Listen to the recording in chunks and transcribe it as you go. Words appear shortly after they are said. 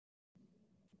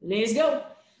Let's go.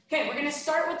 Okay, we're gonna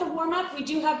start with the warm-up. We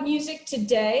do have music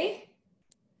today.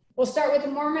 We'll start with the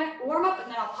warm-up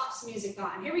and then I'll pop some music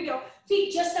on. Here we go.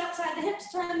 Feet just outside the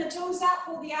hips, turn the toes out,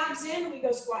 pull the abs in. We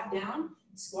go squat down,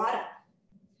 squat up.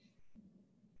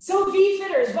 So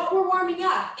V-fitters, what we're warming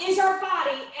up is our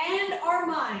body and our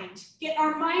mind. Get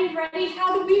our mind ready.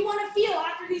 How do we want to feel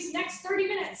after these next 30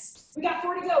 minutes? We got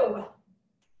 4 to go.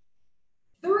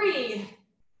 3,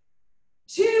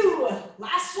 2,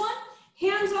 last one.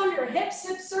 Hands on your hips,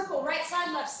 hip circle, right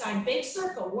side, left side, big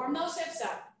circle. Warm those hips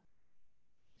up.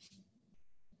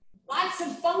 Lots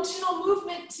of functional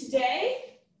movement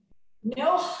today.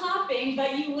 No hopping,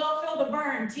 but you will feel the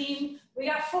burn, team. We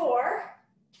got 4,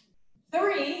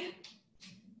 3,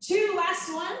 2,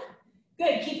 last one.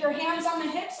 Good, keep your hands on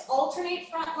the hips, alternate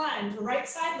front lunge, right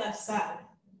side, left side.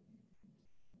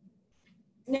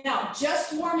 Now,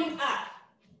 just warming up.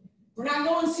 We're not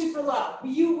going super low.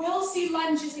 You will see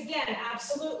lunges again,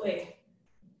 absolutely.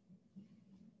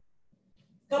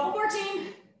 Couple more,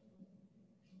 team.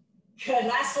 Good,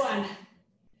 last one.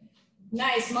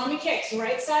 Nice, mummy kicks,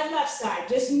 right side, left side.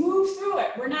 Just move through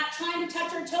it. We're not trying to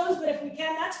touch our toes, but if we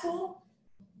can, that's cool.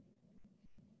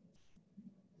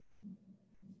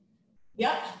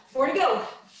 Yep, 4 to go.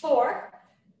 4,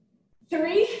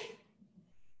 3,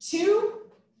 2,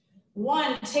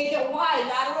 1. Take it wide,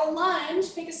 lateral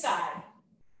lunge, pick a side.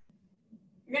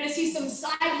 You're gonna see some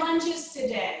side lunges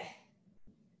today.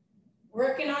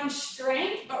 Working on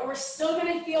strength, but we're still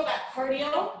gonna feel that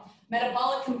cardio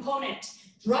metabolic component.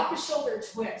 Drop a shoulder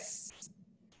twist.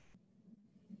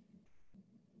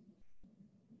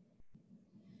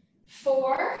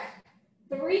 4,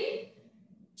 3,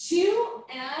 2,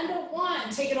 and 1.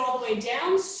 Take it all the way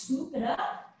down, scoop it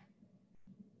up.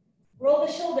 Roll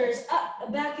the shoulders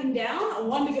up, back, and down.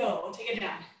 1 to go. Take it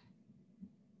down.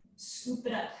 Scoop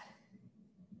it up.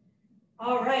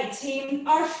 All right, team.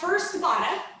 Our first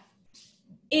Tabata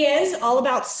is all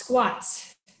about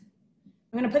squats.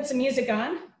 I'm going to put some music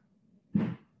on.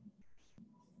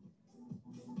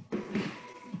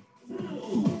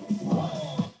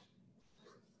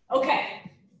 Okay.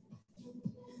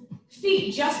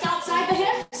 Feet just outside the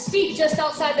hips. Feet just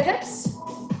outside the hips.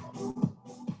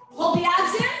 Hold the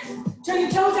abs in. Turn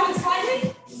your toes out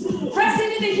slightly. Press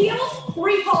into the heels.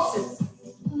 3 pulses.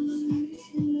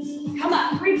 Come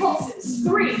up. 3 pulses.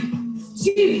 3,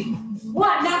 2,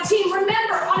 1. Now, team,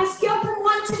 remember, on a scale from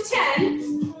 1 to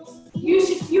 10, you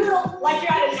should feel like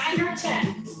you're at a 9 or a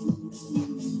 10.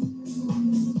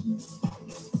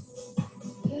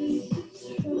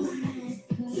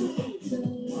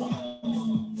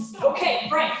 Okay,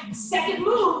 great. Second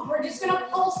move, we're just gonna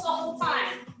pulse the whole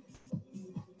time.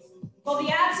 Pull the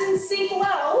abs in, sink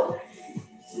low.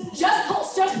 Just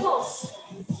pulse, just pulse.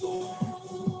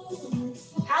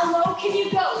 How low can you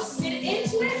go? Sit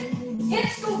into it.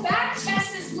 Hips go back,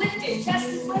 chest is lifted, chest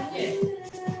is lifted.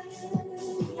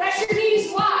 Press your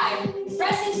knees wide.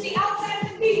 Press into the outside of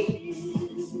the feet.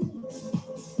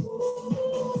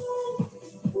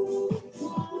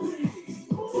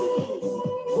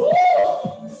 Woo!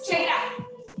 Check it out.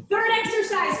 Third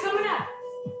exercise coming up.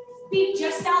 Feet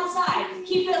just outside.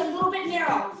 Keep it a little bit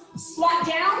narrow. Squat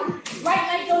down. Right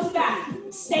leg goes back.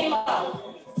 Stay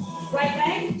low. Right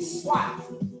leg, squat.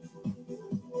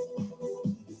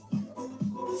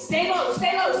 Stay low,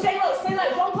 stay low, stay low, stay low.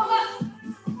 Don't pull up.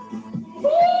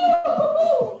 Woo!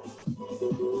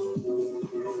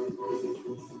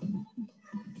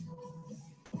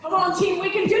 Come on, team. We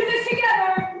can do this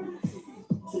together.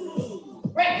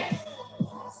 Great.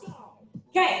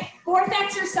 Okay, fourth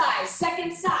exercise,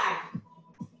 second side.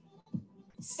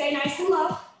 Stay nice and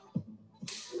low.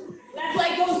 Left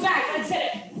leg goes back. Let's hit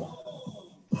it.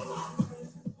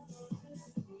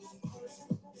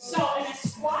 So in a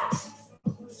squat,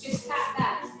 just tap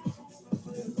back.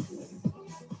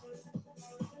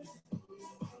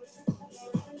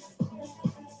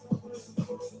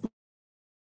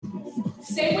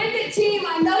 Stay with it, team.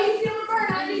 I know you feel the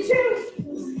burn. I do too.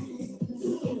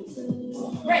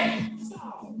 Great.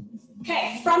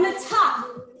 Okay, from the top.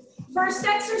 First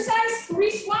exercise,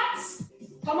 3 squats.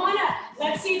 Come on up.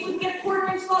 Let's see if we can get a 1/4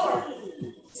 inch lower.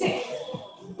 6.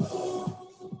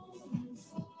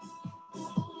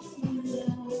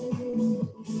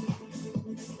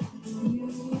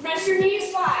 Press your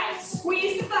knees wide.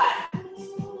 Squeeze the butt.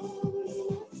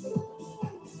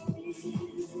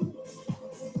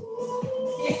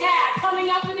 Yeah, coming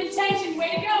up with intention. Way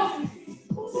to go.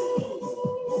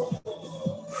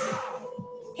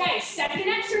 Okay, second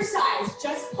exercise.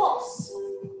 Just pulse.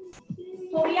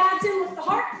 Pull the abs in with the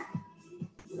heart.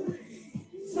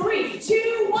 3,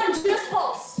 2, 1. Just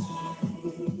pulse.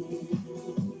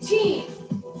 Team,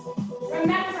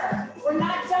 remember, we're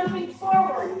not done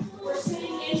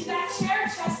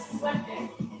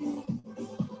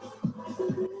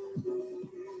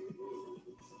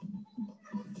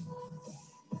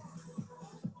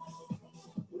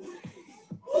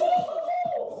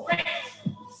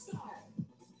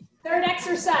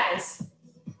exercise.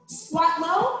 Squat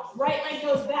low, right leg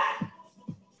goes back.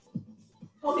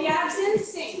 Pull the abs in,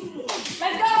 sink.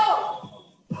 Let's go.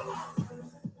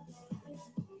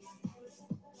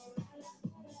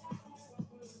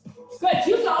 Good,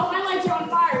 you go. My legs are on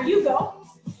fire, you go.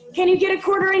 Can you get a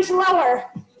 1/4 inch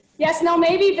lower? Yes, no,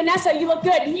 maybe. Vanessa, you look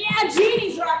good. Yeah,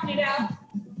 Jeannie's rocking it out.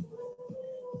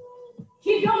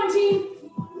 Keep going, team.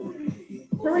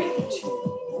 3.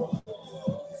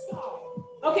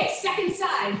 Okay, second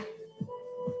side.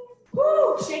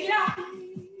 Woo, shake it out.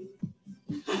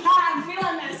 I'm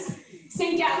feeling this.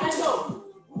 Sink down, let's go.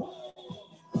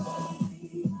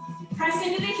 Press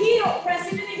into the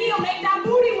heel, make that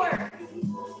booty work.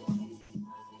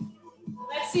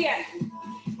 Let's see it.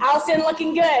 Allison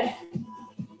looking good.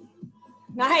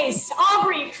 Nice.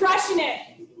 Aubrey, crushing it.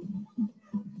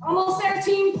 Almost there,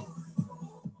 team.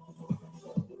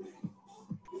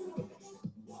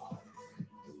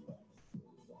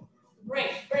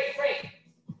 Great, great, great.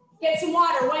 Get some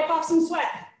water, wipe off some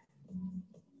sweat.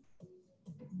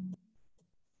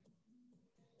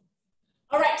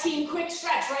 All right, team, quick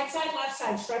stretch. Right side, left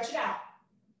side, stretch it out.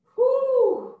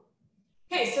 Whoo.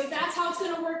 Okay, so that's how it's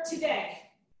gonna work today.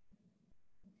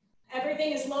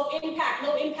 Everything is low impact.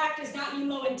 Low impact does not mean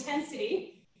low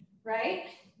intensity, right?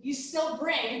 You still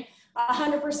bring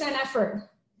 100% effort.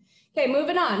 Okay,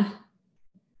 moving on.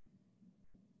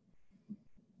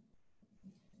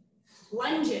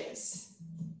 Lunges.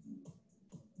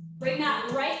 Bring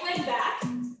that right leg back.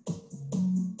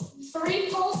 3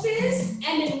 pulses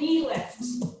and a knee lift.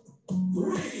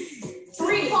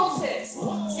 3 pulses.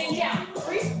 Sink down.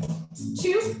 3,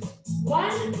 2,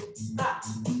 1, up.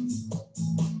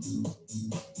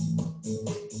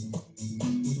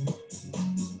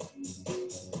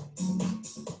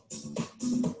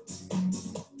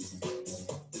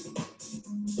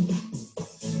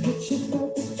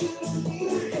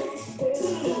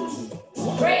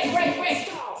 Great, great, great.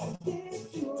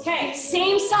 Okay,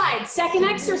 same side, second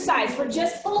exercise. We're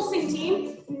just pulsing,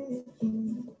 team.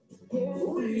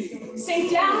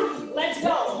 Sink down, let's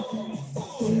go.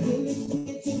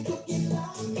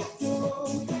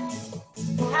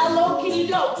 How low can you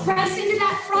go? Press into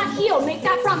that front heel, make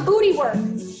that front booty work.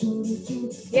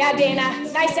 Yeah,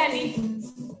 Dana, nice ending.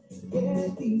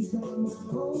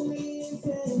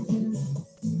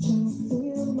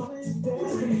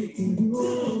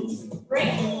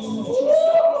 Great.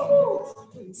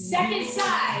 Second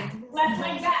side, left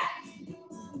leg back.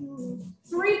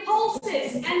 3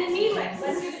 pulses and the knee lift.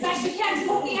 Let's do the best you can.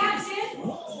 Pull the abs in.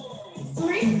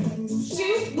 3,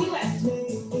 2, knee lift.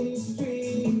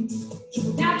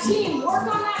 Now team, work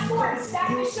on that core. Stack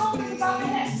the shoulders above the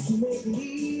hips.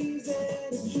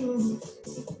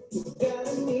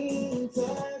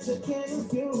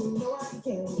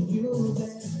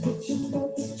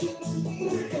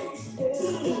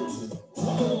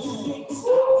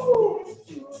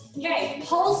 Okay,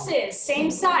 pulses,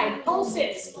 same side,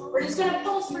 pulses. We're just gonna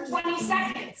pulse for 20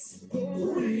 seconds.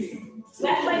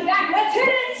 Left leg back, let's hit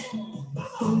it.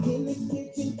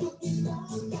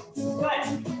 Good.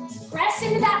 Press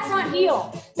into that front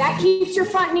heel. That keeps your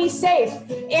front knee safe.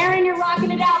 Erin, you're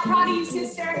rocking it out. Proud of you,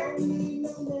 sister.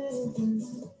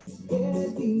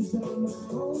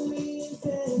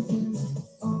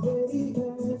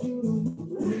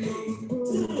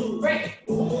 Great.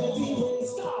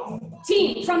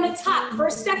 Team, from the top,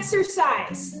 first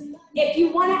exercise. If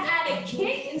you want to add a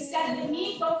kick instead of the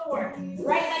knee, go for it.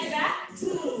 Right leg back.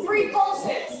 3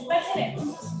 pulses. Let's hit it.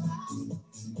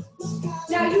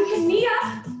 Now you can knee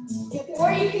up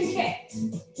or you can kick.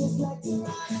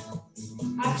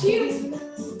 Up to you.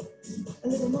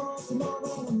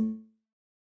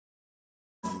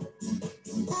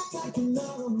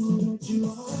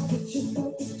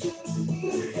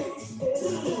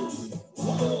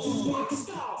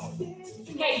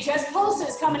 Okay, just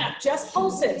pulses coming up, just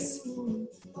pulses.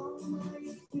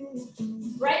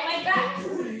 Right leg back.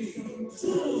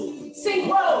 Sink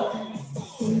low.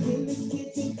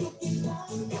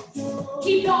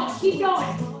 Keep going, keep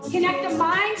going. Connect the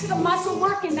mind to the muscle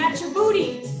work, and that's your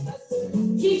booty.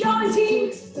 Keep going,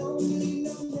 team.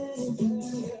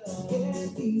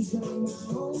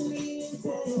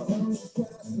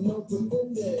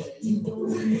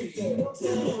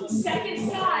 Second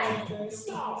side.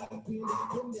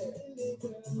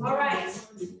 All right.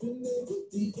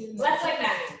 Left leg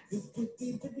back.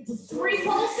 3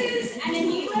 pulses and a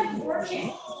knee lift,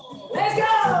 working. Let's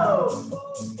go.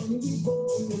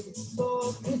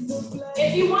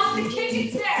 If you want the kick,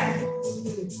 it's there.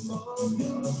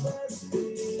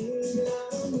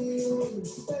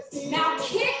 Now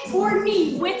kick or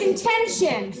knee with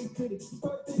intention.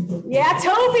 Yeah,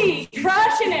 Toby,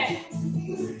 crushing it.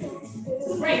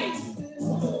 Great.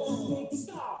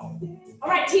 All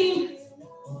right, team.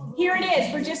 Here it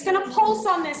is. We're just gonna pulse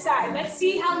on this side. Let's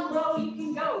see how low you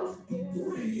can go.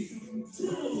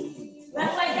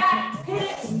 Left leg back, hit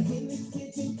it.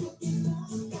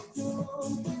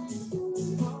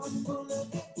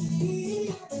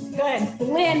 Good.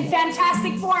 Lynn,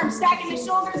 fantastic form. Stacking the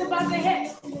shoulders above the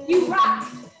hip. You rock.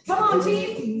 Come on,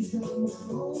 team.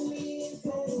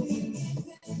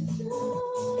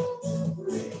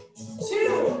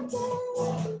 2.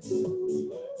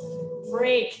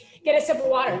 Break. Get a sip of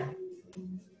water.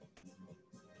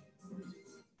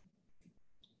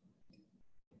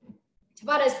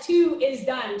 Tabata's 2 is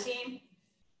done, team.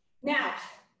 Now,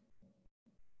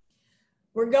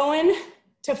 we're going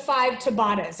to 5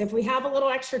 Tabatas. If we have a little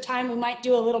extra time, we might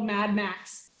do a little Mad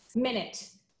Max minute.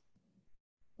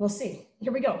 We'll see.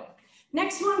 Here we go.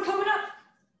 Next one coming up.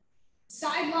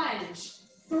 Side lunge.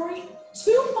 2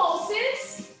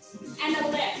 pulses and a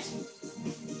lift.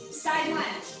 Side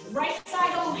lunge. Right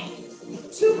side only.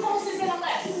 2 pulses and a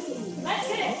lift. Let's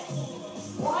hit it.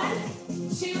 1,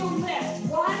 2, lift.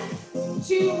 1,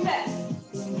 2, lift.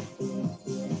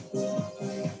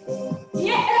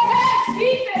 Yes!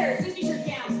 Feet fitters. This is your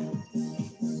jam.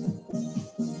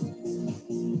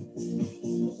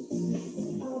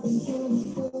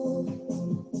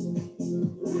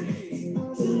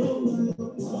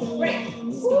 Great.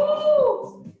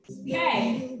 Woo!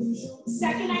 Okay.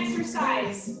 Second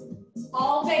exercise.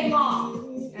 All day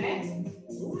long. Okay?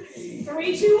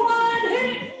 3, 2, 1. Hit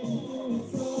it.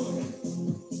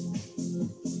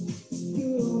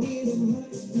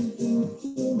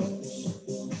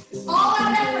 All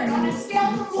out effort on a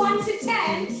scale from 1 to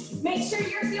 10. Make sure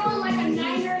you're feeling like a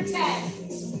 9 or a 10.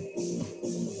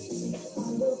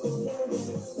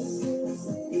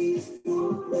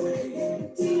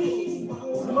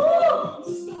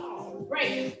 Woo!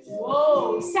 Great.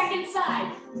 Whoa. Second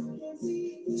side.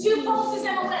 2 pulses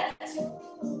and a lift.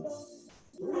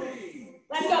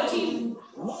 Let's go, team.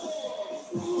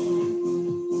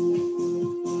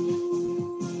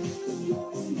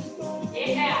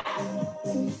 Yeah.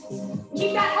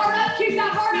 Keep that heart up. Keep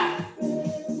that heart up.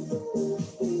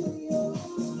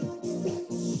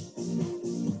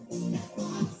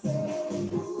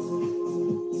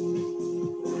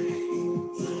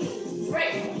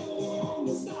 Great.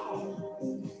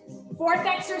 4th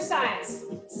exercise.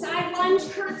 Side lunge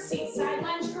curtsy. Side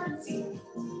lunge curtsy.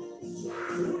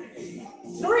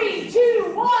 3,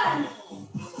 2, 1.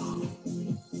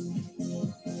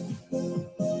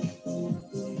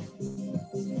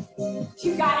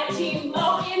 You got it, team.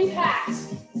 Low impact.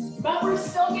 But we're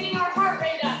still getting our heart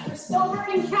rate up. We're still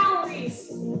burning calories.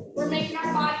 We're making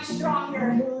our body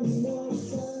stronger.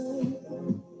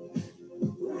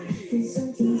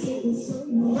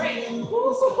 Great.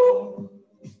 Woo-hoo-hoo.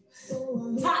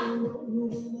 Top.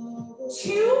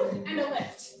 2 and a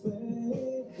lift.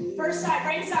 First side,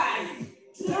 right side.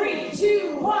 3,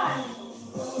 2, 1.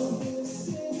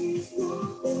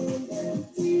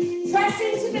 Press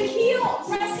into the heel.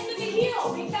 Press into the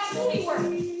heel. Make that booty work.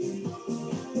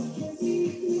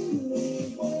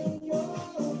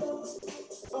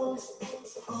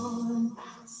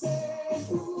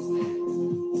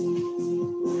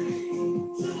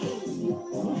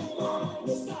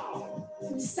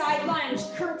 Side lunge,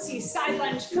 curtsy, side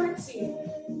lunge, curtsy.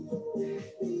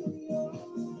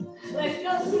 Let's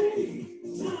go. 3,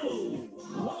 2,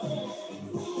 1.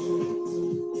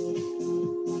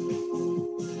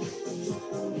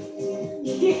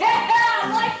 Yeah, I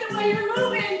like the way you're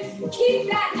moving. Keep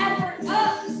that effort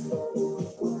up.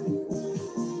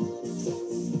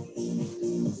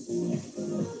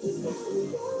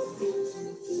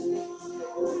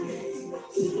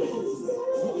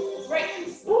 Great.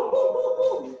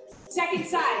 Second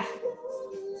side.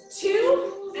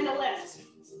 2 and a lift.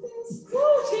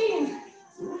 Woo, team.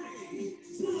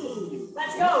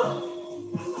 Let's go.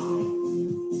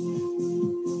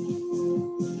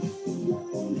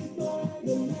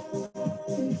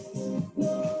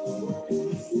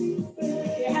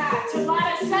 Yeah,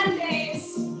 Tabata Sundays.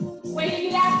 Way to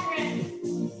get after it.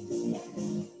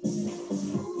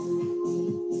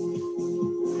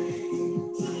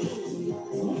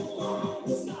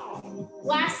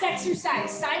 Last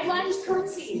exercise, side lunge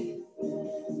curtsy.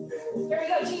 Here we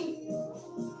go, team.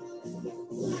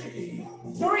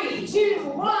 3, 2,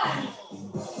 1.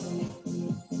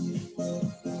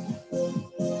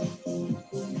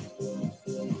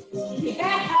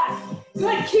 Yeah,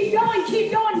 good.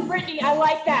 Keep going, Brittany. I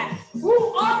like that.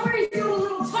 Ooh, already do a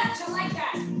little touch. I like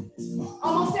that.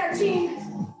 Almost there, team.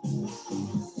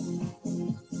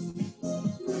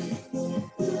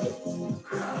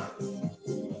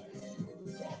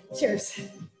 Cheers.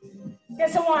 Get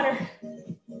some water.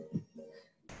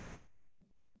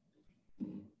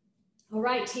 All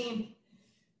right, team.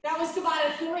 That was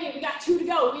Tabata 3. We got 2 to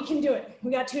go. We can do it.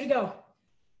 We got 2 to go.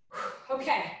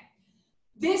 Okay.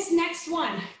 This next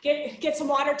one, get some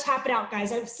water, tap it out,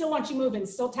 guys. I still want you moving,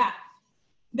 still tap.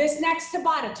 This next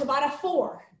Tabata, Tabata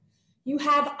 4. You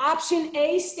have option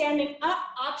A standing up,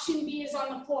 option B is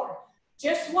on the floor.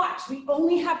 Just watch, we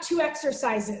only have 2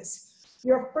 exercises.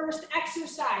 Your first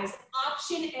exercise,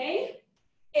 option A,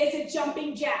 is a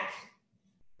jumping jack.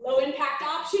 Low impact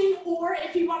option, or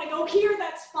if you want to go here,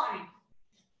 that's fine.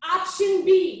 Option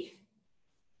B,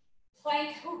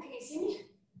 plank, oh, can you see me?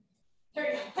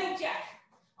 There you go, plank jack,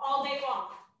 all day long.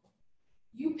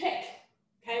 You pick,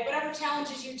 okay, whatever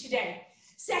challenges you today.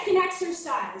 Second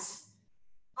exercise,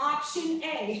 option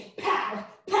A, pow,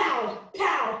 pow,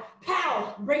 pow,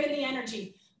 pow, bring in the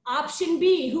energy. Option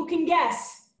B, who can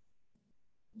guess?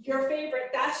 Your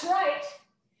favorite, that's right.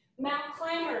 Mount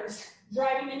climbers,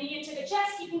 driving the knee into the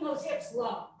chest, keeping those hips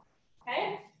low,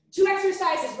 okay? 2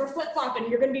 exercises, we're flip-flopping.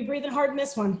 You're gonna be breathing hard in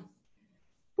this one.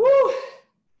 Woo!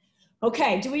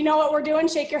 Okay, do we know what we're doing?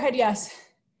 Shake your head yes.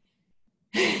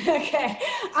 Okay,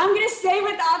 I'm gonna stay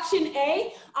with option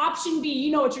A. Option B,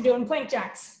 you know what you're doing, plank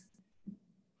jacks.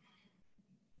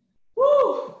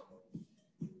 Woo!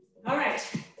 All right,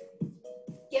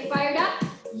 get fired up.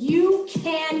 You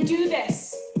can do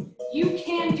this. You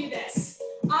can do this.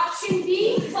 Option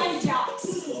B, plank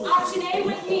jacks. Option A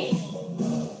with me.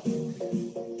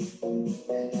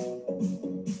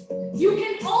 You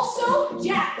can also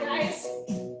jack, guys.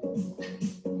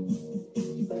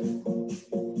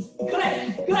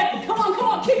 Good, good. Come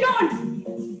on, keep going.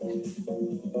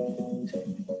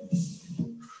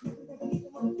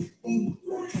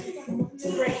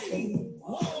 Great.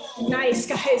 Nice,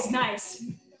 guys, nice.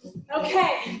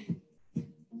 Okay.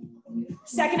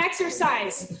 Second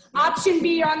exercise. Option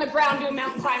B, you're on the ground doing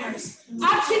mountain climbers.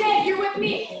 Option A, you're with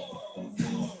me.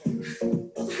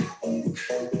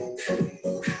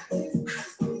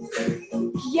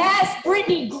 Yes,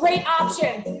 Brittany, great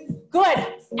option. Good.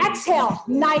 Exhale.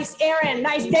 Nice, Aaron.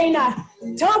 Nice, Dana.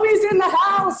 Toby's in the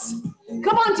house.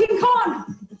 Come on, team, come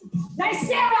on. Nice,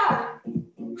 Sarah.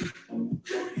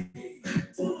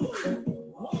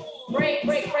 Great,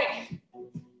 great, great.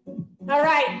 All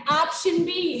right, option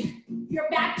B, you're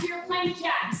back to your plank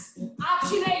jacks.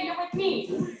 Option A, you're with me.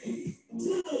 3,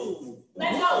 2,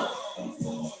 let's go.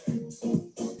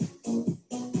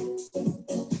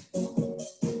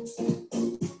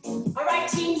 All right,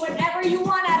 team, whatever you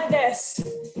want out of this.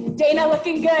 Dana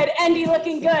looking good, Andy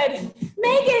looking good.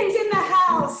 Megan's in the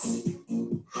house.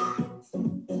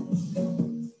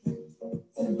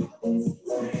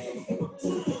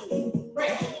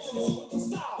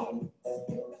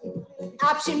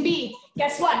 Option B,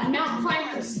 guess what? Mountain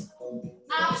climbers.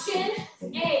 Option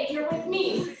A, you're with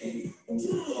me.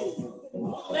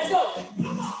 Let's go.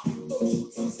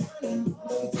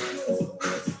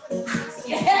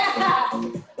 Yeah.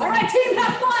 All right, team,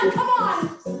 have fun. Come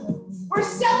on. We're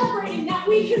celebrating that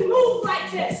we can move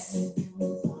like this.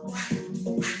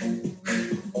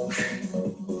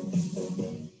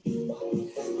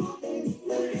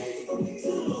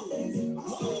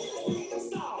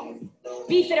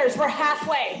 VFitters, we're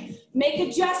halfway. Make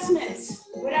adjustments.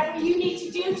 Whatever you need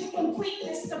to do to complete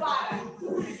this Tabata.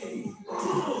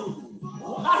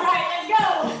 All right, let's go.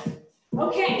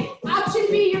 Okay, option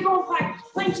B, you're going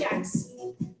plank jacks.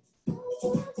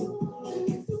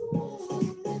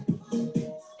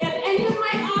 If any of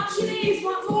my option A's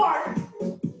want more,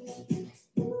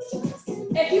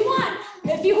 if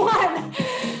you want.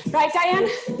 Right, Diane?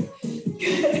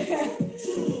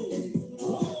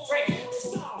 Great.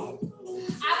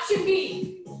 Option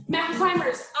B, mountain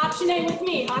climbers. Option A with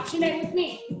me. Option A with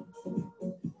me.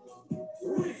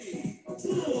 3,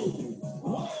 2,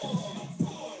 1.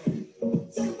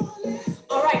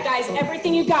 All right, guys,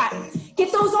 everything you got.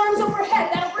 Get those arms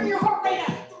overhead. That'll bring your heart rate up.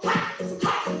 Ha,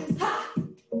 ha, ha.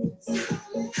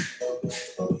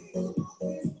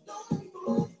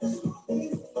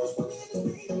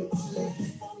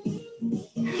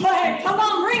 Go ahead, come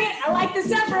on, bring it. I like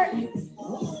this effort.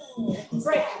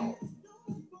 Great.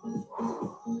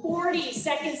 40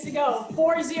 seconds to go.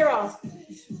 4-0.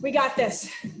 We got this.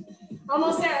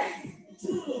 Almost there.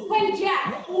 Plank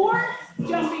jack or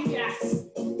jumping jacks.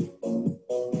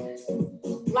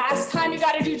 Last time you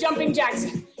got to do jumping jacks.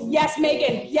 Yes,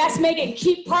 Megan. Yes, Megan.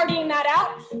 Keep partying that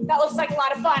out. That looks like a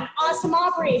lot of fun. Awesome,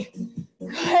 Aubrey.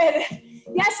 Good.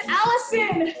 Yes,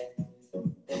 Allison.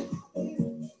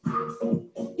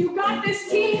 You got this,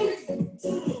 team.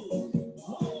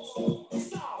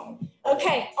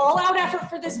 Okay, all out effort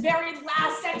for this very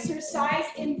last exercise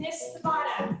in this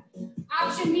Tabata.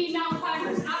 Option Option B, mountain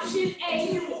climbers. Option A,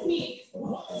 here with me.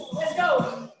 Let's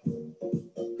go.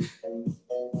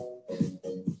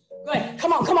 Good.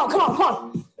 Come on, come on, come on, come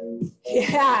on.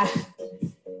 Yeah.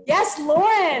 Yes,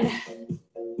 Lauren.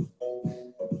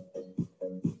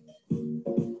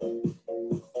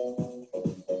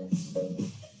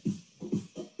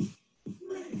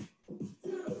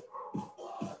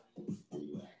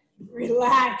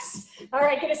 Relax. All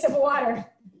right, get a sip of water.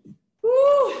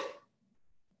 Woo.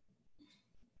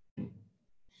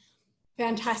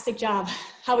 Fantastic job.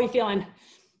 How are we feeling?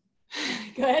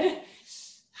 Good.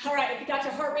 All right, if you got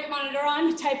your heart rate monitor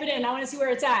on, type it in. I want to see where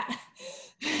it's at.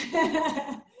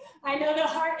 I know the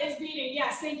heart is beating.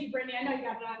 Yes, thank you, Brittany. I know you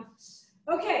got it on.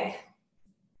 Okay,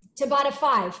 Tabata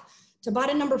 5.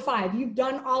 Tabata number 5. You've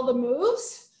done all the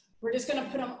moves. We're just going to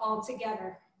put them all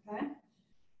together, okay?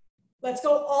 Let's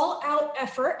go all out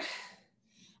effort.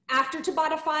 After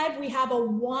Tabata 5, we have a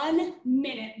 1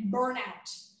 minute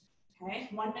burnout. Okay,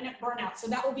 1 minute burnout. So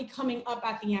that will be coming up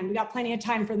at the end. We got plenty of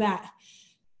time for that.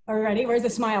 Are we ready? Where's the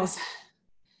smiles?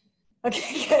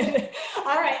 Okay, good.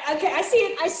 All right, okay, I see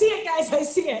it, guys, I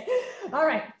see it. All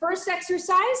right, first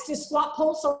exercise, just squat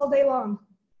pulse all day long.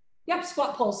 Yep,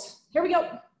 squat pulse. Here we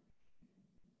go.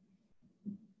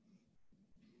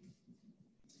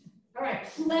 All right,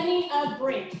 plenty of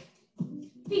break.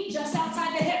 Feet just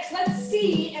outside the hips. Let's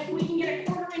see if we can get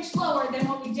a 1/4 inch lower than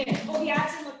what we did. Pull the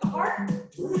abs in with the heart.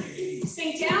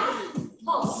 Sink down,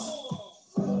 pulse.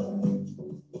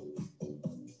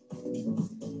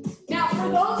 Now, for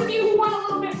those of you who want a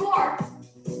little bit more,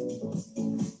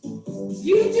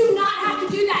 you do not have to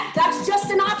do that. That's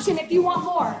just an option if you want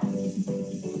more.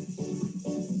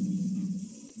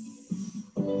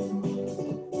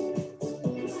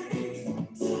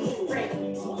 Great.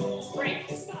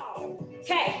 Great.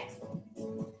 Okay.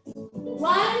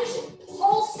 Lunge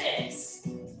pulses.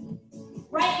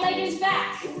 Right leg is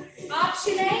back.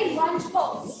 Option A, lunge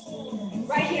pulse.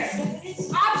 Right here.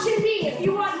 Option B, if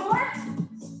you want more,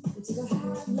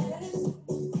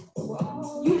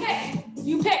 you pick.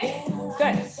 You pick.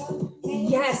 Good.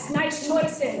 Yes, nice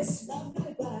choices.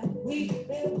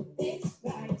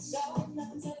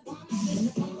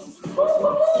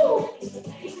 Woo-hoo-hoo.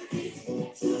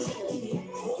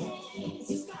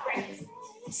 Great.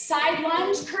 Side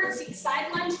lunge, curtsy.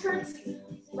 Side lunge, curtsy.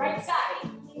 Right side.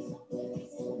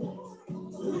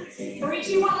 For each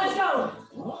you want, let's go.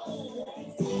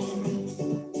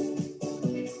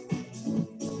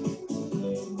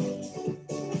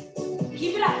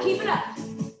 Keep it up, keep it up.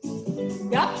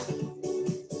 Yep.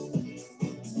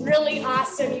 Really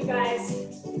awesome, you guys.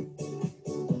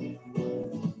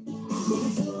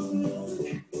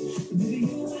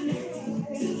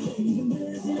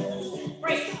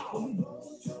 Great.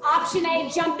 Option A,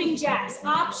 jumping jacks.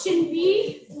 Option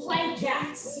B, plank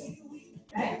jacks.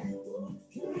 Okay.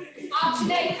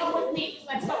 Option A, come with me.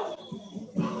 Let's go.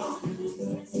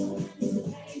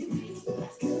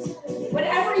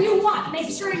 Whatever you want, make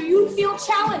sure you feel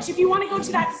challenged. If you want to go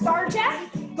to that star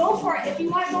jack, go for it. If you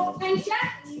want to go plank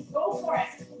jack, go for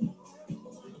it.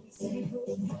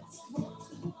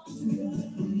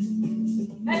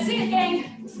 That's it, gang.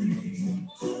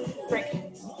 Great.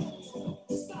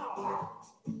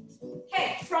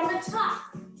 Okay, from the top.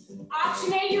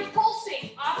 Option A, you're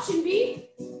pulsing. Option B,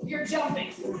 you're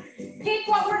jumping. Pick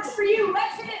what works for you.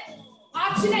 Let's hit it.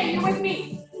 Option A, you're with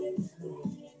me.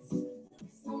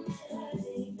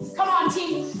 Come on,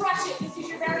 team, crush it. This is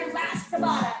your very last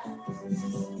Tabata.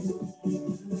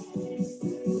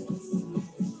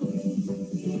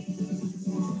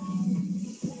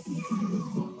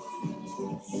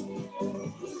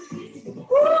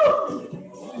 Woo!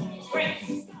 Great.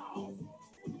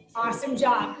 Awesome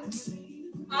job.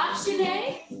 Option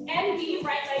A and B,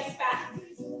 right leg's back.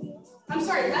 I'm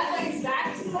sorry, left leg is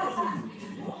back.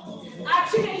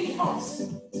 Option A, pulse.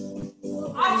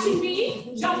 Option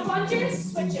B, jump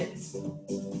lunges, switches.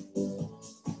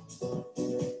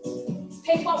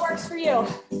 Pick what works for you.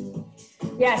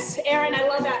 Yes, Aaron, I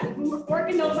love that. We're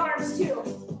working those arms too.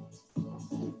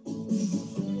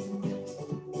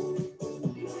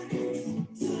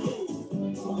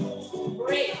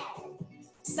 Great.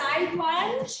 Side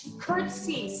lunge,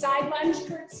 curtsy. Side lunge,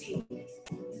 curtsy. Here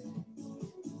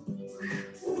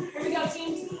we go,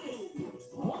 team.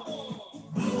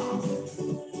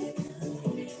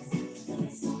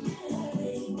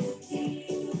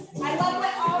 I love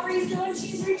what Aubrey's doing.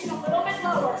 She's reaching a little bit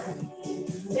lower.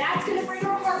 That's going to bring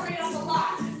her heart rate up a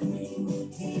lot.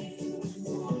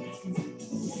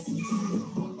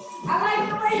 I like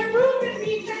the way you're moving,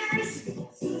 beefers.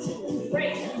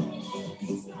 Great.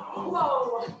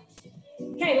 Whoa.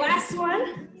 Okay, last one.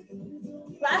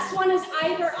 Last one is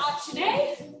either option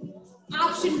A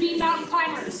Option B, mountain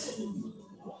climbers.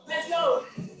 Let's go.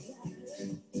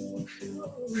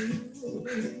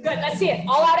 Good, let's see it.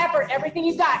 All out effort, everything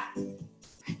you've got.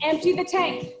 Empty the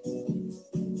tank.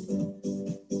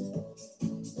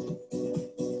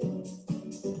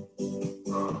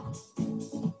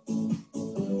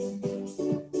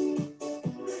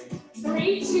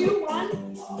 Three, two,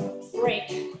 one,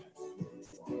 break.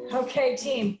 Okay,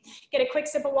 team. Get a quick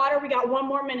sip of water. We got 1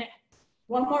 more minute.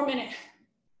 1 more minute.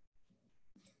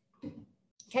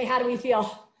 Okay, how do we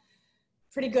feel?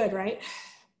 Pretty good, right?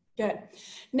 Good.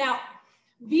 Now,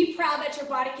 be proud that your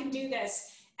body can do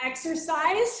this.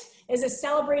 Exercise is a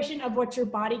celebration of what your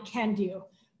body can do,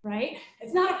 right?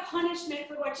 It's not a punishment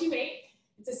for what you ate.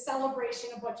 It's a celebration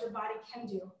of what your body can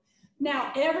do.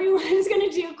 Now, everyone's gonna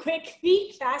do quick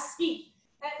feet, fast feet.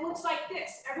 That looks like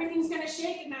this. Everything's gonna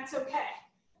shake and that's okay,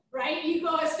 right? You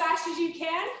go as fast as you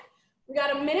can. We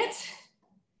got a minute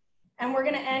and we're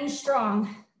gonna end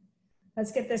strong.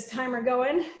 Let's get this timer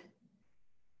going.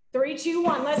 3, 2,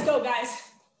 1, let's go, guys.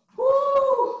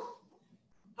 Woo!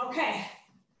 Okay,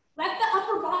 let the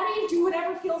upper body do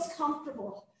whatever feels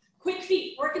comfortable. Quick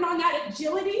feet, working on that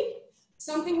agility,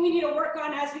 something we need to work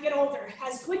on as we get older,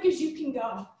 as quick as you can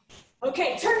go.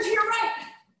 Okay, turn to your right.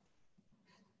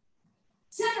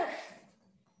 Center.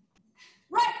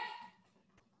 Right.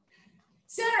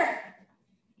 Center.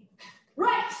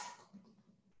 Right.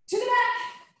 To the back.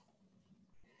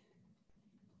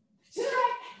 To the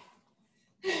right.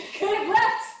 Good,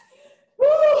 left. Woo,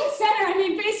 center, I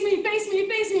mean, face me, face me,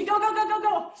 face me. Go, go, go, go,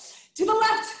 go. To the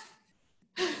left.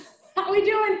 How we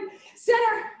doing?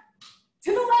 Center.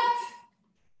 To the left.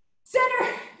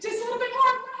 Center. Just a little bit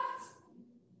more left.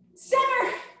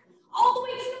 Center. All the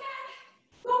way to the back.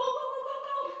 Go, go, go, go, go,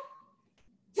 go.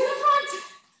 To the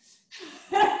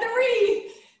front.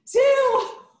 3, 2,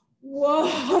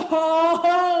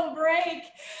 whoa, break.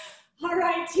 All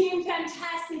right, team,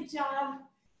 fantastic job.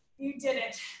 You did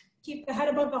it. Keep the head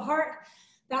above the heart.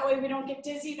 That way we don't get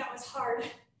dizzy. That was hard.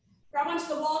 Grab onto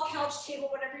the wall, couch, table,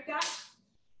 whatever you got.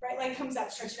 Right leg comes up,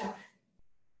 stretch it out.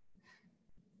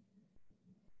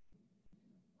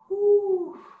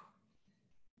 Whew.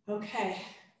 Okay,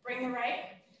 bring the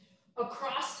right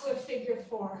across to a figure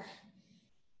 4.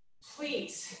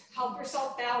 Please help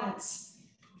yourself balance.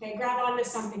 Okay, grab onto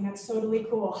something. That's totally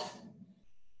cool.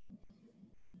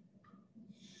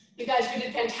 You guys, we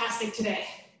did fantastic today.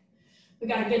 We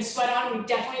got a good sweat on. We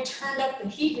definitely turned up the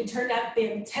heat. We turned up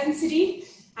the intensity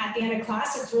at the end of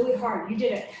class. It's really hard. You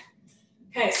did it.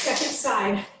 Okay, second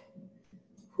side.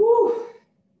 Whew.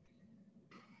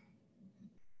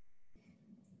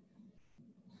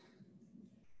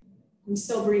 I'm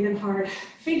still breathing hard.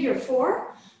 Figure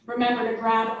 4. Remember to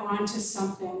grab onto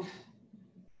something.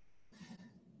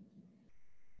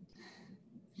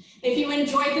 If you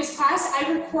enjoyed this class,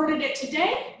 I recorded it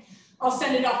today. I'll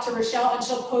send it off to Rochelle and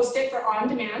she'll post it for on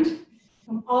demand.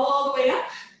 Come all the way up.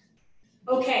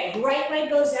 Okay, right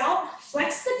leg goes out.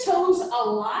 Flex the toes a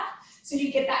lot so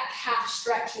you get that calf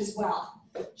stretch as well.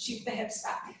 Shoot the hips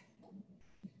back.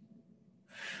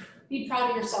 Be proud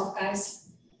of yourself, guys.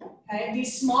 Okay,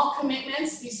 these small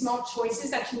commitments, these small choices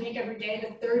that you make every day,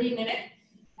 the 30-minute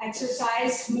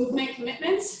exercise movement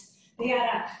commitments, they add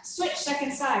up. Switch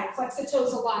second side, flex the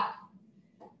toes a lot.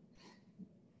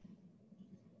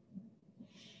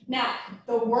 Now,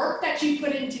 the work that you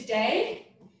put in today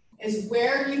is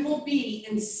where you will be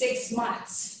in 6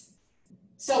 months.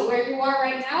 So where you are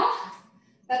right now,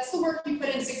 that's the work you put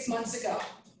in 6 months ago.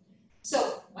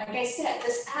 So, like I said,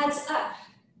 this adds up.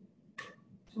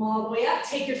 Come all the way up,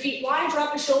 take your feet wide,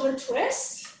 drop a shoulder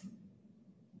twist.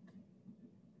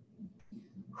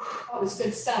 Oh, this is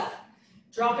good stuff.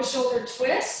 Drop a shoulder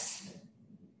twist.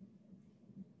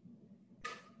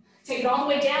 Take it all the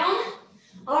way down.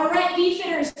 All right,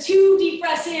 VFitters, 2 deep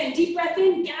breaths in. Deep breath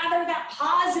in, gather that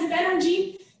positive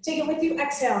energy. Take it with you,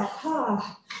 exhale.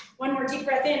 One more deep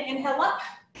breath in, inhale up.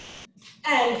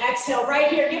 And exhale right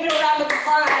here. Give it a round of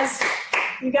applause.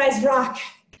 You guys rock.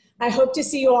 I hope to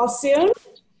see you all soon.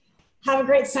 Have a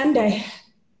great Sunday.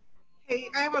 Hey,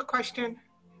 I have a question.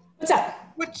 What's up?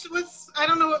 I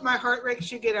don't know what my heart rate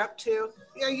should get up to.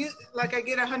 I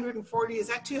get 140. Is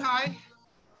that too high?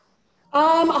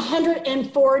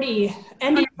 140.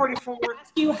 And 144.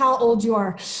 Ask you how old you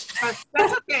are.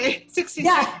 That's okay. 66.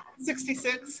 Yeah.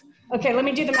 66. Okay, let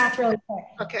me do the math really quick.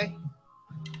 Okay.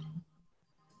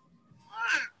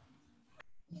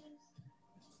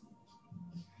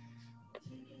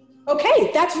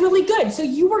 Okay, that's really good. So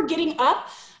you were getting up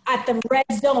at the red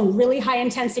zone, really high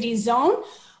intensity zone,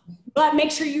 but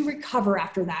make sure you recover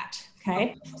after that.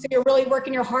 Okay, so you're really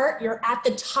working your heart. You're at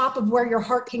the top of where your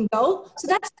heart can go. So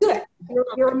that's good.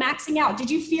 You're maxing out. Did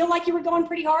you feel like you were going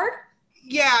pretty hard?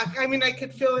 Yeah, I mean, I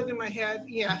could feel it in my head.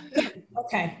 Yeah.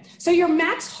 Okay, so your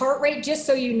max heart rate, just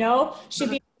so you know, should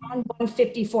be around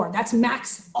 154. That's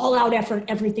max all out effort,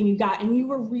 everything you got. And you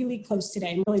were really close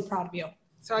today. I'm really proud of you.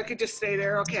 So I could just stay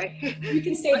there. Okay. You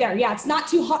can stay there. Yeah, it's not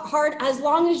too hard as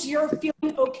long as you're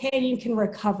feeling okay and you can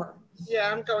recover.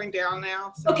 Yeah, I'm going down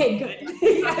now. So. Okay, good.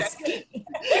 Yes.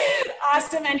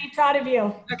 Awesome, Andy. Proud of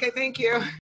you. Okay, thank you.